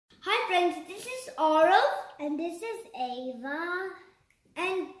friends, this is Arav and this is Ava.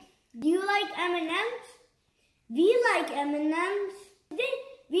 And do you like M&Ms? We like M&Ms. Today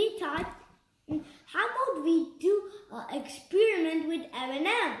we thought, how about we do an experiment with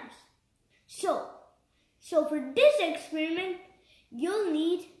M&Ms? So for this experiment, you'll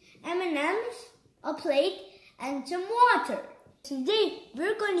need M&Ms, a plate, and some water. Today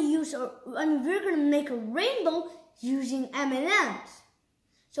we're going to make a rainbow using M&Ms.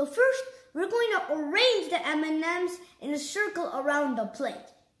 So first, we're going to arrange the M&Ms in a circle around the plate.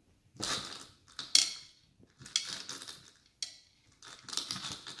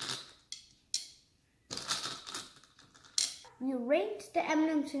 We arrange the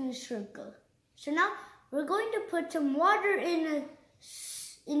M&Ms in a circle. So now we're going to put some water in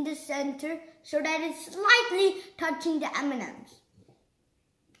the center so that it's slightly touching the M&Ms.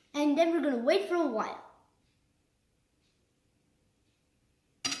 And then we're going to wait for a while.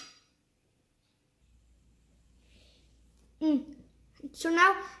 So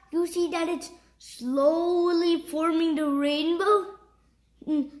now you see that it's slowly forming the rainbow.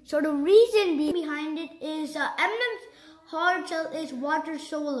 So the reason behind it is M&M's hard shell is water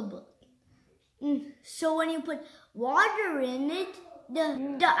soluble. So when you put water in it,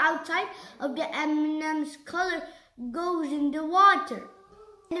 the outside of the M&M's color goes in the water.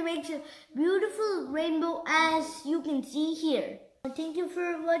 And it makes a beautiful rainbow as you can see here. Thank you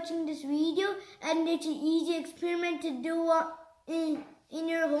for watching this video, and it's an easy experiment to do in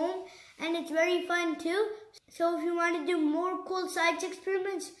your home, and it's very fun too. So if you want to do more cool science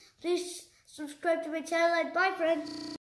experiments, please subscribe to my channel. Bye friends.